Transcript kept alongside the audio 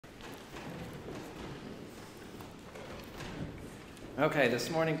Okay, this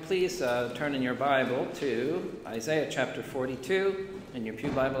morning, please turn in your Bible to Isaiah chapter 42. In your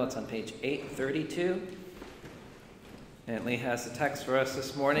Pew Bible, it's on page 832. Antley has the text for us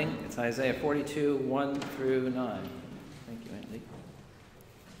this morning. It's Isaiah 42, 1 through 9. Thank you, Antley.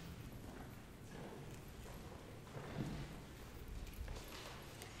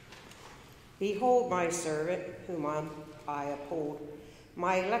 Behold my servant, whom I uphold.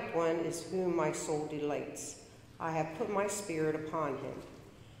 My elect one is whom my soul delights. I have put my spirit upon him.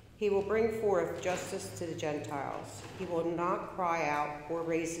 He will bring forth justice to the Gentiles. He will not cry out or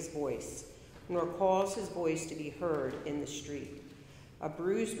raise his voice, nor cause his voice to be heard in the street. A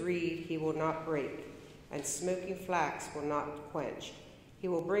bruised reed he will not break, and smoking flax will not quench. He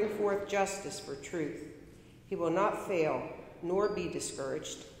will bring forth justice for truth. He will not fail, nor be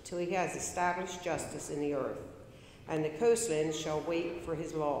discouraged, till he has established justice in the earth. And the coastlands shall wait for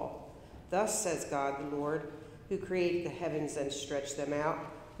his law. Thus says God the Lord, who created the heavens and stretched them out,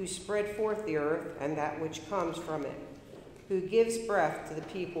 who spread forth the earth and that which comes from it, who gives breath to the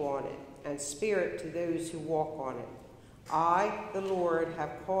people on it, and spirit to those who walk on it. I, the Lord,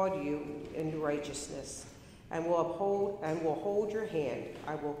 have called you into righteousness, and will hold your hand.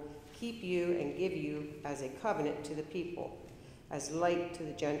 I will keep you and give you as a covenant to the people, as light to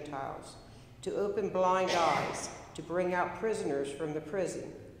the Gentiles, to open blind eyes, to bring out prisoners from the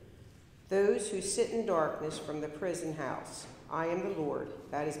prison, those who sit in darkness from the prison house. I am the Lord,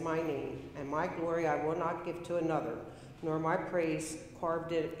 that is my name, and my glory I will not give to another, nor my praise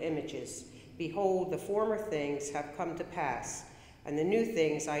carved in images. Behold, the former things have come to pass, and the new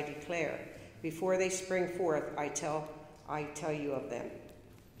things I declare. Before they spring forth, I tell you of them.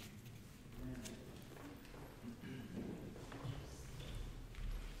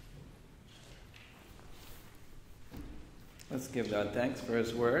 Let's give God thanks for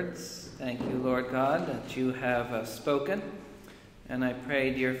his words. Thank you, Lord God, that you have spoken. And I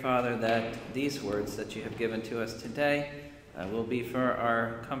pray, dear Father, that these words that you have given to us today will be for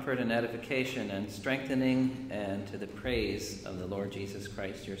our comfort and edification and strengthening and to the praise of the Lord Jesus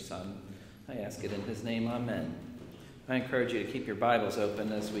Christ, your Son. I ask it in his name, amen. I encourage you to keep your Bibles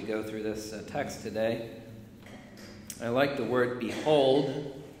open as we go through this text today. I like the word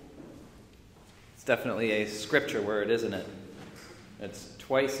behold. It's definitely a scripture word, isn't it? It's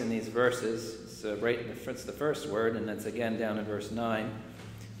twice in these verses. It's the first word, and it's again down in verse 9.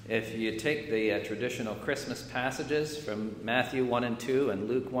 If you take the traditional Christmas passages from Matthew 1 and 2 and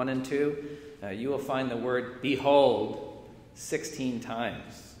Luke 1 and 2, you will find the word behold 16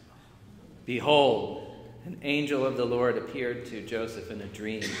 times. Behold, an angel of the Lord appeared to Joseph in a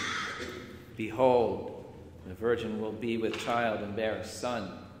dream. Behold, the virgin will be with child and bear a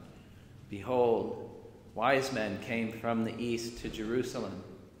son. Behold, wise men came from the east to Jerusalem.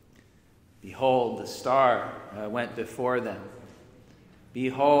 Behold, the star went before them.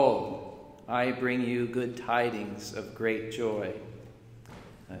 Behold, I bring you good tidings of great joy.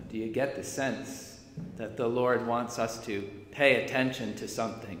 Do you get the sense that the Lord wants us to pay attention to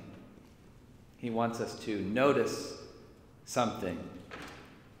something? He wants us to notice something.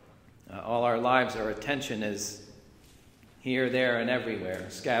 All our lives, our attention is here, there, and everywhere,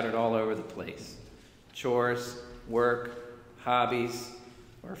 scattered all over the place. Chores, work, hobbies,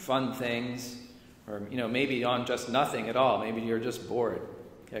 or fun things, or maybe on just nothing at all. Maybe you're just bored.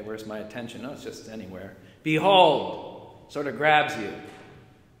 Okay, where's my attention? No, it's just anywhere. Behold, sort of grabs you.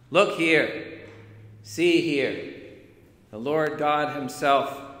 Look here. See here. The Lord God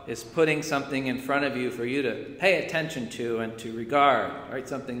himself is putting something in front of you for you to pay attention to and to regard, right?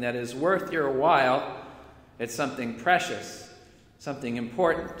 Something that is worth your while. It's something precious, something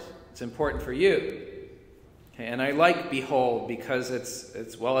important. It's important for you. Okay, and I like behold because it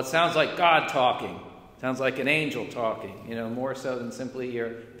sounds like God talking. It sounds like an angel talking, more so than simply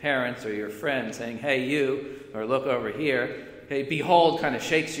your parents or your friend saying, hey, you, or look over here. Okay, behold kind of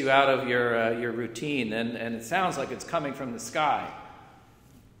shakes you out of your routine, and it sounds like it's coming from the sky.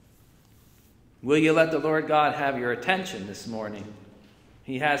 Will you let the Lord God have your attention this morning?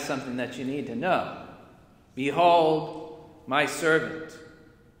 He has something that you need to know. Behold, my servant.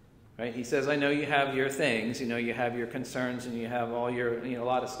 Right? He says, I know you have your things, you have your concerns and you have all your, a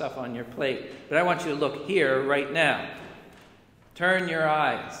lot of stuff on your plate. But I want you to look here right now. Turn your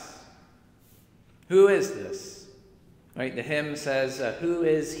eyes. Who is this? Right? The hymn says, who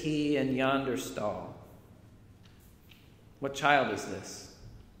is he in yonder stall? What child is this?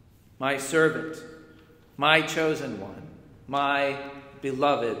 My servant, my chosen one, my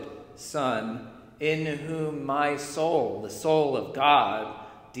beloved Son, in whom my soul, the soul of God,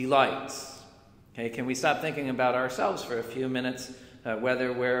 delights. Okay, can we stop thinking about ourselves for a few minutes,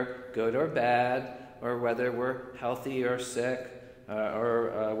 whether we're good or bad, or whether we're healthy or sick,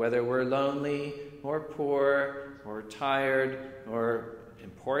 or whether we're lonely or poor or tired or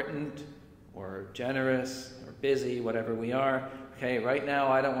important or generous or busy, whatever we are. Okay, right now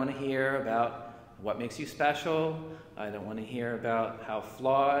I don't want to hear about what makes you special. I don't want to hear about how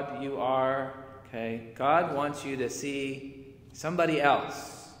flawed you are. Okay, God wants you to see somebody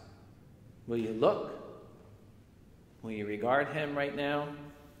else. Will you look? Will you regard him right now?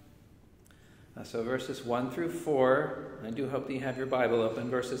 So verses 1 through 4, I do hope that you have your Bible open.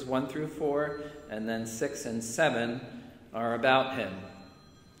 Verses 1 through 4, and then 6 and 7 are about him.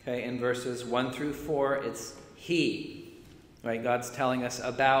 Okay, in verses 1 through 4, it's he. Right, God's telling us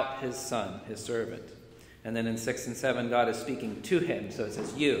about his son, his servant. And then in 6 and 7, God is speaking to him. So it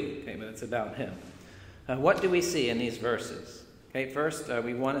says you, okay, but it's about him. What do we see in these verses? Okay, first,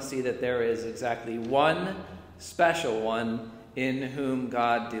 we want to see that there is exactly one special one in whom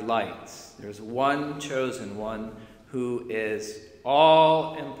God delights. There's one chosen one who is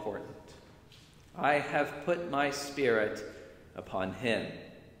all important. I have put my spirit upon him.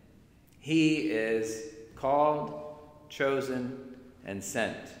 He is called, chosen, and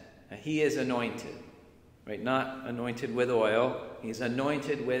sent. Now, he is anointed, right? Not anointed with oil. He's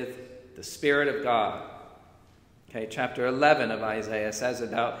anointed with the Spirit of God. Okay, chapter 11 of Isaiah says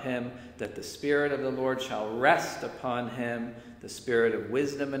about him that the Spirit of the Lord shall rest upon him, the Spirit of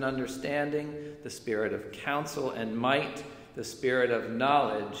wisdom and understanding, the Spirit of counsel and might, the Spirit of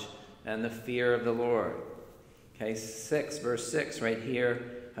knowledge and the fear of the Lord. Okay, verse 6 right here,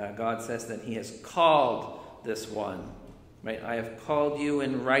 God says that he has called this one. Right, I have called you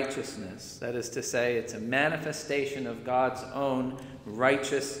in righteousness. That is to say, it's a manifestation of God's own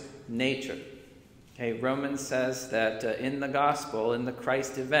righteous nature. Okay, Romans says that in the gospel, in the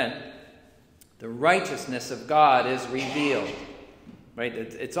Christ event, the righteousness of God is revealed. Right?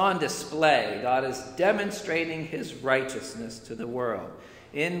 It's on display. God is demonstrating his righteousness to the world.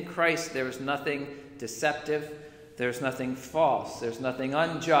 In Christ, there's nothing deceptive. There's nothing false. There's nothing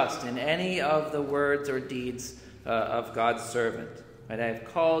unjust in any of the words or deeds of God's servant. Right? I have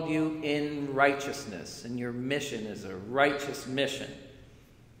called you in righteousness, and your mission is a righteous mission.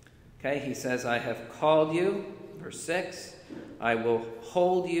 Okay, he says, I have called you, verse 6, I will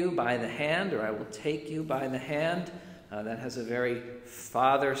hold you by the hand, or I will take you by the hand. That has a very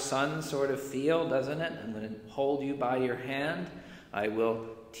father-son sort of feel, doesn't it? I'm going to hold you by your hand. I will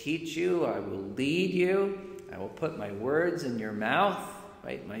teach you. I will lead you. I will put my words in your mouth,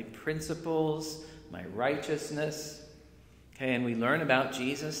 right? My principles, my righteousness. Okay, and we learn about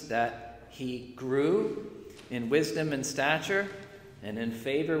Jesus that he grew in wisdom and stature and in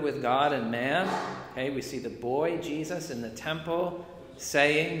favor with God and man. Okay, we see the boy Jesus in the temple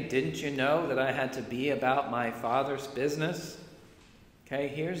saying, didn't you know that I had to be about my Father's business? Okay,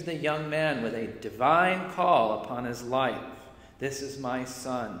 here's the young man with a divine call upon his life. This is my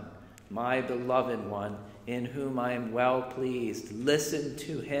son, my beloved one, in whom I am well pleased. Listen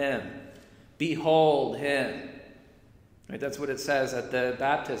to him. Behold him. Right, that's what it says at the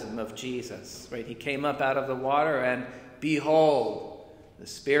baptism of Jesus. Right, he came up out of the water and behold, the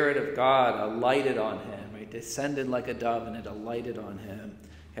Spirit of God alighted on him. Right, descended like a dove and it alighted on him.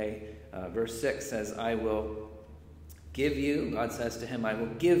 Okay, verse 6 says, I will give you, God says to him, I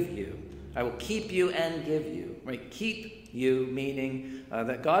will give you. I will keep you and give you. Right, keep you, meaning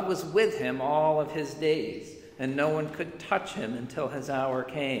that God was with him all of his days, and no one could touch him until his hour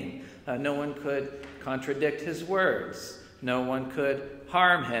came. No one could contradict his words. No one could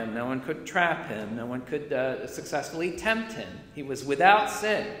harm him. No one could trap him. No one could successfully tempt him. He was without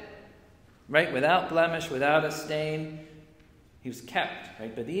sin, right? Without blemish, without a stain. He was kept,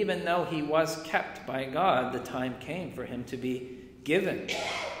 right? But even though he was kept by God, the time came for him to be given,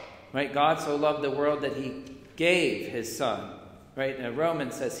 right? God so loved the world that he gave his son, right? And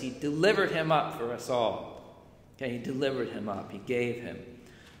Romans says he delivered him up for us all. Okay, he delivered him up. He gave him.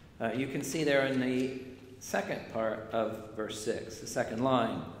 You can see there in the second part of verse 6, the second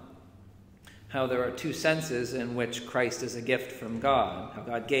line, how there are two senses in which Christ is a gift from God, how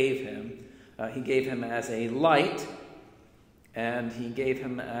God gave him. He gave him as a light, and he gave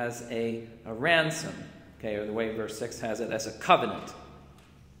him as a ransom, okay, or the way verse 6 has it, as a covenant.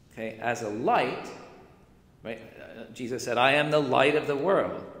 Okay, as a light, right? Jesus said, I am the light of the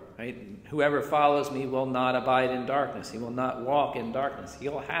world. Right? Whoever follows me will not abide in darkness. He will not walk in darkness.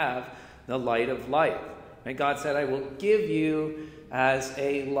 He'll have the light of life. Right? God said, I will give you as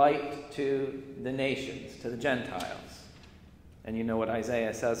a light to the nations, to the Gentiles. And you know what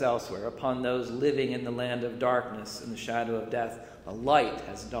Isaiah says elsewhere. Upon those living in the land of darkness and the shadow of death, a light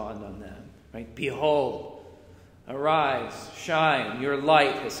has dawned on them. Right? Behold, arise, shine, your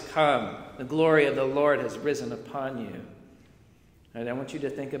light has come. The glory of the Lord has risen upon you. Right? I want you to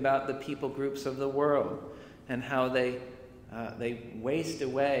think about the people groups of the world and how they waste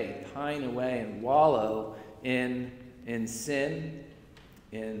away, pine away, and wallow in sin,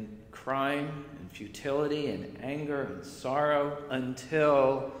 in crime, and futility, and anger, and sorrow,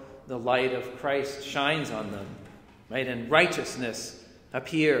 until the light of Christ shines on them, right? And righteousness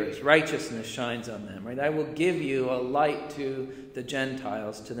appears, righteousness shines on them, right? I will give you a light to the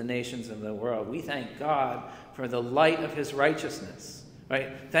Gentiles, to the nations of the world. We thank God for the light of his righteousness, right?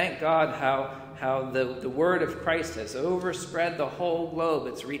 Thank God how the word of Christ has overspread the whole globe.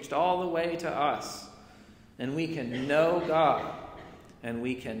 It's reached all the way to us. And we can know God, and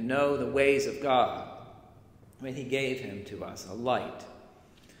we can know the ways of God. When he gave him to us, a light.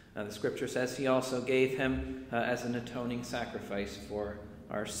 The scripture says he also gave him as an atoning sacrifice for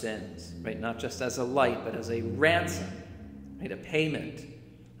our sins, right? Not just as a light, but as a ransom, right? A payment,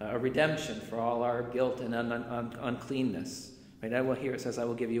 a redemption for all our guilt and uncleanness, right? Here it says, I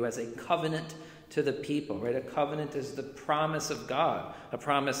will give you as a covenant to the people, right? A covenant is the promise of God, a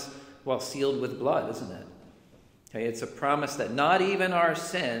promise, well, sealed with blood, isn't it? Okay, it's a promise that not even our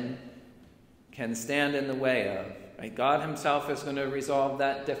sin can stand in the way of. Right? God himself is going to resolve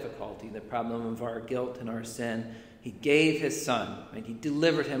that difficulty, the problem of our guilt and our sin. He gave his son. Right? He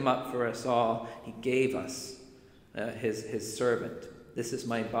delivered him up for us all. He gave us his servant. This is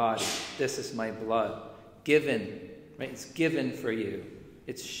my body. This is my blood. Given. Right? It's given for you.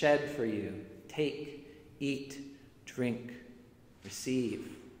 It's shed for you. Take, eat, drink,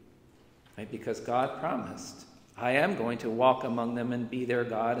 receive. Right? Because God promised, I am going to walk among them and be their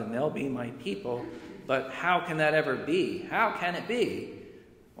God, and they'll be my people. But how can that ever be? How can it be?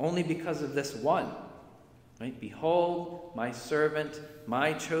 Only because of this one. Right? Behold, my servant,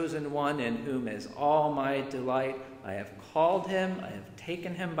 my chosen one, in whom is all my delight. I have called him, I have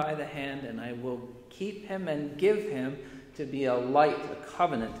taken him by the hand, and I will keep him and give him to be a light, a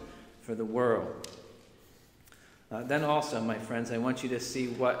covenant for the world. Then also, my friends, I want you to see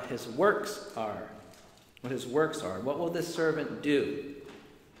what his works are. What his works are. What will this servant do?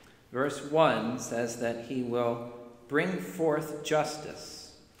 Verse 1 says that he will bring forth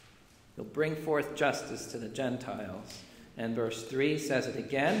justice. He'll bring forth justice to the Gentiles. And verse 3 says it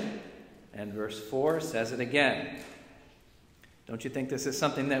again, and verse 4 says it again. Don't you think this is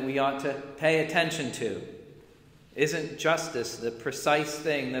something that we ought to pay attention to? Isn't justice the precise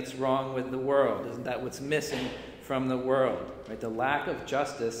thing that's wrong with the world? Isn't that what's missing from the world? Right? The lack of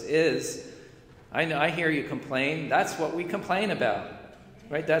justice is, I hear you complain, that's what we complain about.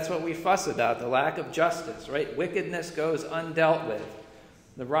 Right? That's what we fuss about, the lack of justice, right? Wickedness goes undealt with.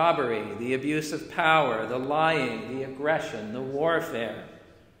 The robbery, the abuse of power, the lying, the aggression, the warfare.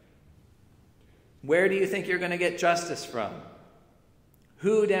 Where do you think you're going to get justice from?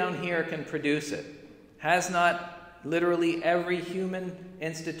 Who down here can produce it? Has not literally every human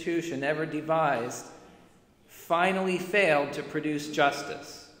institution ever devised finally failed to produce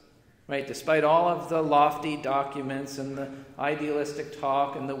justice? Right? Despite all of the lofty documents and the idealistic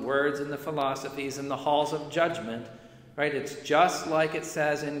talk and the words and the philosophies and the halls of judgment, right? It's just like it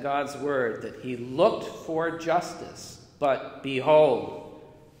says in God's word that he looked for justice, but behold,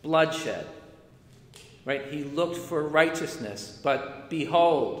 bloodshed. Right? He looked for righteousness, but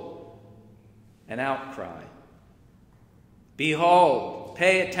behold, an outcry. Behold,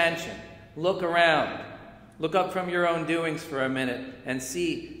 pay attention, look around, look up from your own doings for a minute and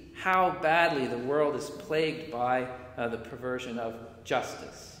see how badly the world is plagued by the perversion of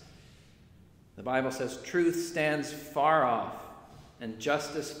justice. The Bible says truth stands far off and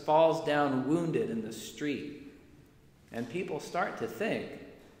justice falls down wounded in the street. And people start to think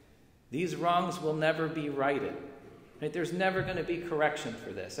these wrongs will never be righted. Right? There's never going to be correction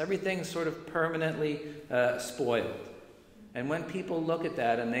for this. Everything's sort of permanently spoiled. And when people look at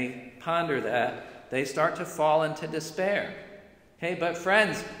that and they ponder that, they start to fall into despair. Hey, but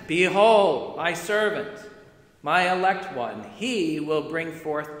friends, behold, my servant, my elect one, he will bring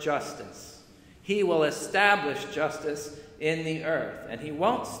forth justice. He will establish justice in the earth. And he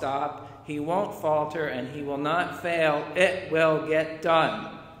won't stop, he won't falter, and he will not fail. It will get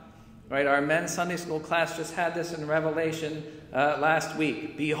done. Right? Our men's Sunday school class just had this in Revelation last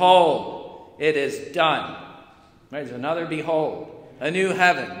week. Behold, it is done. Right? There's another behold. A new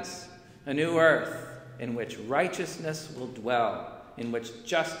heavens, a new earth, in which righteousness will dwell, in which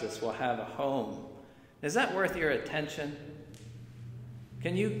justice will have a home. Is that worth your attention?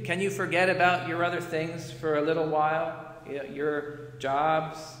 Can you forget about your other things for a little while? Your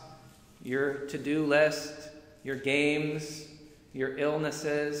jobs, your to-do list, your games, your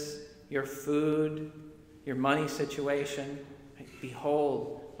illnesses, your food, your money situation.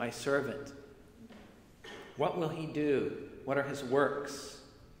 Behold, my servant. What will he do? What are his works?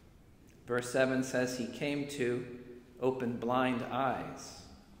 Verse 7 says he came to open blind eyes.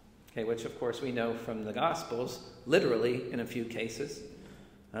 Okay, which of course we know from the Gospels, literally in a few cases.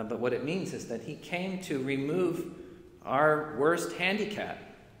 But what it means is that he came to remove our worst handicap,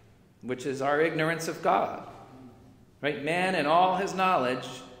 which is our ignorance of God. Right? Man in all his knowledge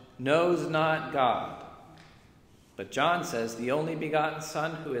knows not God. But John says the only begotten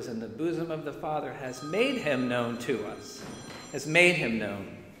Son who is in the bosom of the Father has made him known to us. Has made him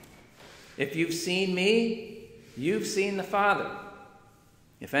known. If you've seen me, you've seen the Father.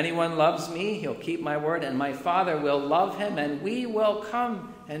 If anyone loves me, he'll keep my word, and my Father will love him, and we will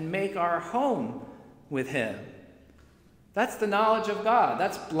come and make our home with him. That's the knowledge of God.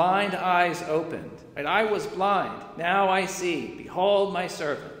 That's blind eyes opened. Right? I was blind. Now I see. Behold my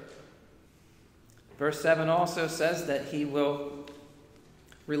servant. Verse 7 also says that he will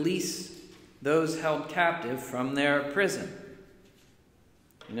release those held captive from their prison.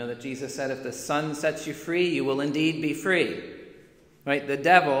 You know that Jesus said, if the Son sets you free, you will indeed be free. Right? The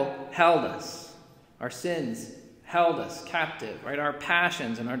devil held us. Our sins held us captive. Right? Our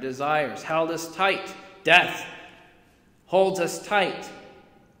passions and our desires held us tight. Death holds us tight.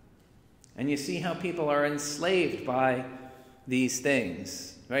 And you see how people are enslaved by these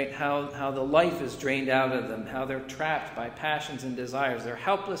things. Right? How the life is drained out of them. How they're trapped by passions and desires. They're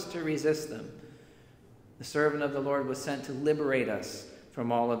helpless to resist them. The servant of the Lord was sent to liberate us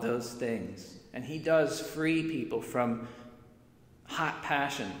from all of those things. And he does free people from hot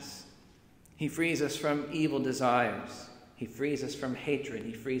passions. He frees us from evil desires. He frees us from hatred.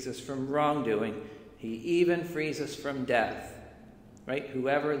 He frees us from wrongdoing. He even frees us from death. Right?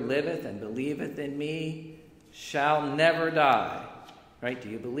 Whoever liveth and believeth in me shall never die. Right? Do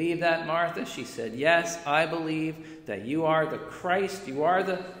you believe that, Martha? She said, yes, I believe that you are the Christ, you are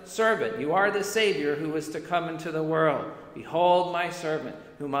the servant, you are the Savior who is to come into the world. Behold my servant,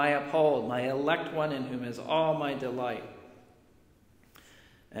 whom I uphold, my elect one in whom is all my delight.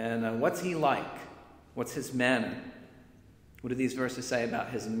 And what's he like? What's his manner? What do these verses say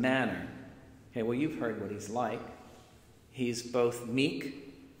about his manner? Okay, well, you've heard what he's like. He's both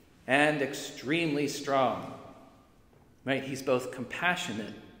meek and extremely strong. Right? He's both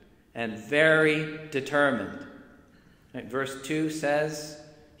compassionate and very determined. Right? Verse 2 says,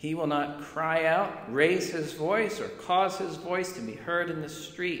 he will not cry out, raise his voice, or cause his voice to be heard in the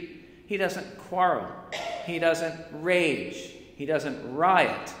street. He doesn't quarrel. He doesn't rage. He doesn't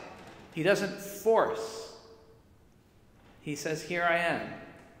riot. He doesn't force. He says, here I am.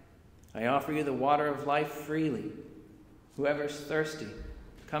 I offer you the water of life freely. Whoever's thirsty,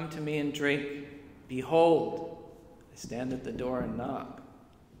 come to me and drink. Behold, I stand at the door and knock.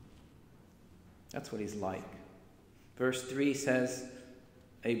 That's what he's like. Verse 3 says,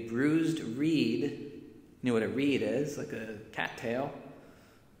 a bruised reed, you know what a reed is, like a cattail.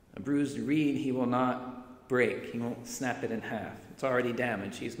 A bruised reed he will not break. He won't snap it in half. It's already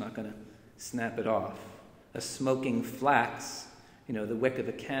damaged. He's not going to snap it off. A smoking flax, you know, the wick of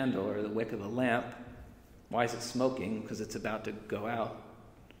a candle or the wick of a lamp. Why is it smoking? Because it's about to go out.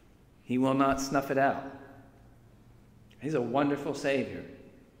 He will not snuff it out. He's a wonderful Savior.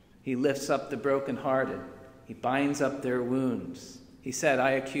 He lifts up the brokenhearted. He binds up their wounds. He said,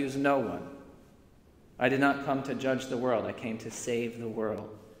 I accuse no one. I did not come to judge the world. I came to save the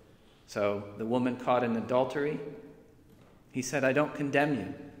world. So the woman caught in adultery, he said, I don't condemn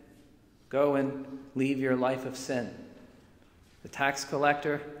you. Go and leave your life of sin. The tax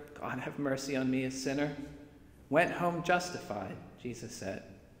collector, God have mercy on me, a sinner, went home justified, Jesus said.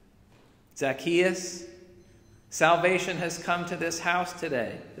 Zacchaeus, salvation has come to this house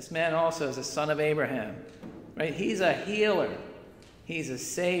today. This man also is a son of Abraham. Right? He's a healer. He's a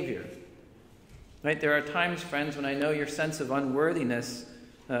savior. Right? There are times, friends, when I know your sense of unworthiness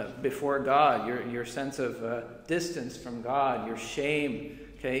before God, your sense of distance from God, your shame,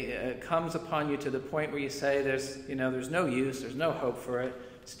 comes upon you to the point where you say, there's no use, there's no hope for it,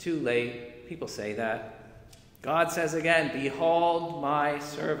 it's too late. People say that. God says again, behold my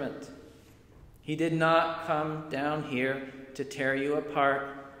servant. He did not come down here to tear you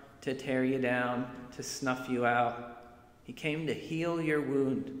apart, to tear you down, to snuff you out. He came to heal your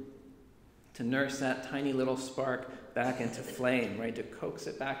wound, to nurse that tiny little spark back into flame, right? To coax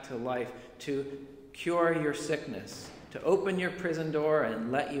it back to life, to cure your sickness, to open your prison door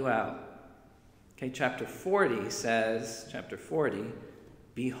and let you out. Okay, chapter 40 says,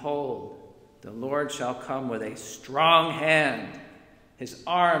 behold, the Lord shall come with a strong hand. His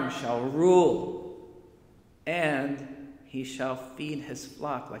arm shall rule, and he shall feed his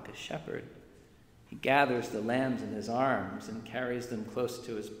flock like a shepherd. He gathers the lambs in his arms and carries them close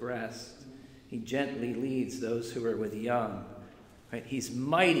to his breast. He gently leads those who are with young. Right? He's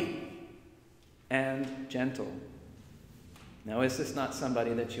mighty and gentle. Now, is this not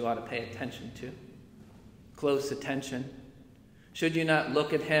somebody that you ought to pay attention to? Close attention. Should you not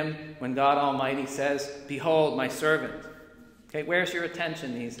look at him when God Almighty says, "Behold, my servant"? Okay, where's your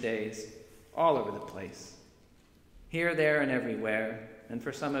attention these days? All over the place. Here, there, and everywhere. And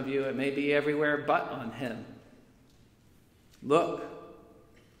for some of you, it may be everywhere but on him. Look.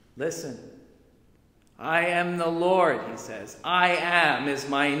 Listen. I am the Lord, he says. I am is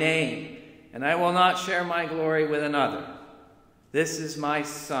my name, and I will not share my glory with another. This is my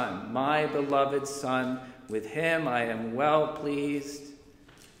Son, my beloved Son. With him I am well pleased.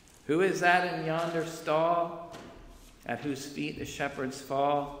 Who is that in yonder stall, at whose feet the shepherds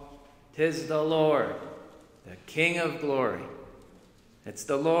fall? 'Tis the Lord, the King of glory. It's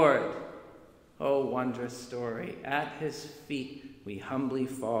the Lord. Oh, wondrous story. At his feet we humbly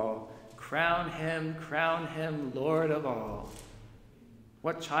fall. Crown him, Lord of all.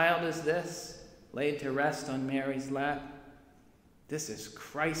 What child is this, laid to rest on Mary's lap? This is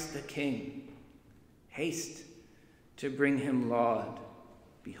Christ the King. Haste to bring him laud.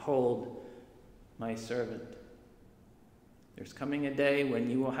 Behold, my servant. There's coming a day when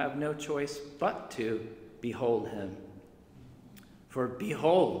you will have no choice but to behold him. For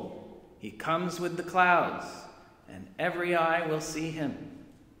behold, he comes with the clouds, and every eye will see him,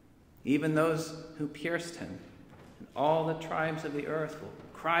 even those who pierced him, and all the tribes of the earth will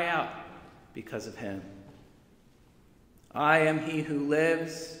cry out because of him. I am he who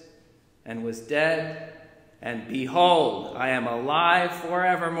lives and was dead, and behold, I am alive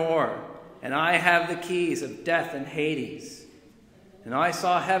forevermore, and I have the keys of death and Hades. And I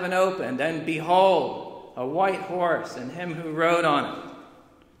saw heaven opened, and behold, a white horse, and him who rode on it.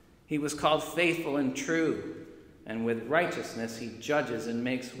 He was called Faithful and True, and with righteousness he judges and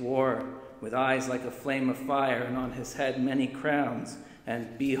makes war, with eyes like a flame of fire, and on his head many crowns.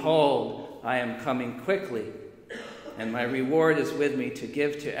 And behold, I am coming quickly, and my reward is with me to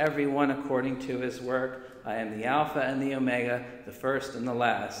give to everyone according to his work. I am the Alpha and the Omega, the first and the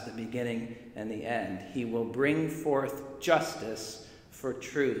last, the beginning and the end. He will bring forth justice for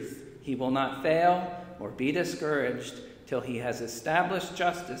truth. He will not fail or be discouraged till he has established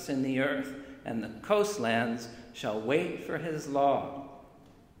justice in the earth, and the coastlands shall wait for his law.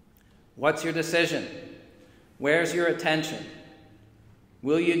 What's your decision? Where's your attention?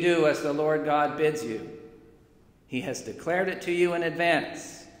 Will you do as the Lord God bids you? He has declared it to you in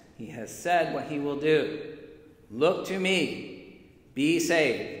advance. He has said what he will do. Look to me. Be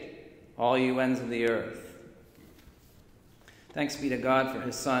saved, all you ends of the earth. Thanks be to God for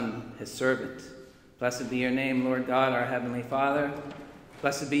his Son, his servant. Blessed be your name, Lord God, our heavenly Father.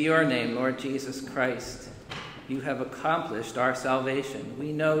 Blessed be your name, Lord Jesus Christ. You have accomplished our salvation.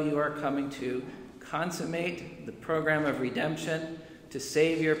 We know you are coming to consummate the program of redemption, to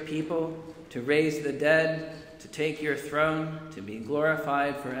save your people, to raise the dead, to take your throne, to be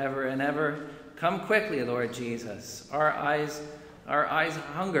glorified forever and ever. Come quickly, Lord Jesus. Our eyes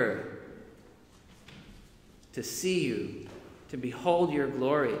hunger to see you, to behold your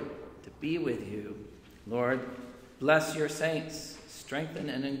glory, to be with you. Lord, bless your saints. Strengthen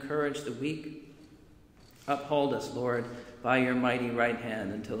and encourage the weak. Uphold us, Lord, by your mighty right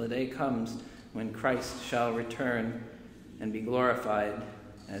hand until the day comes when Christ shall return and be glorified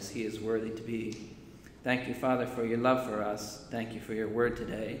as he is worthy to be. Thank you, Father, for your love for us. Thank you for your word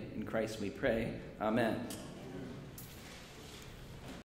today. In Christ we pray. Amen.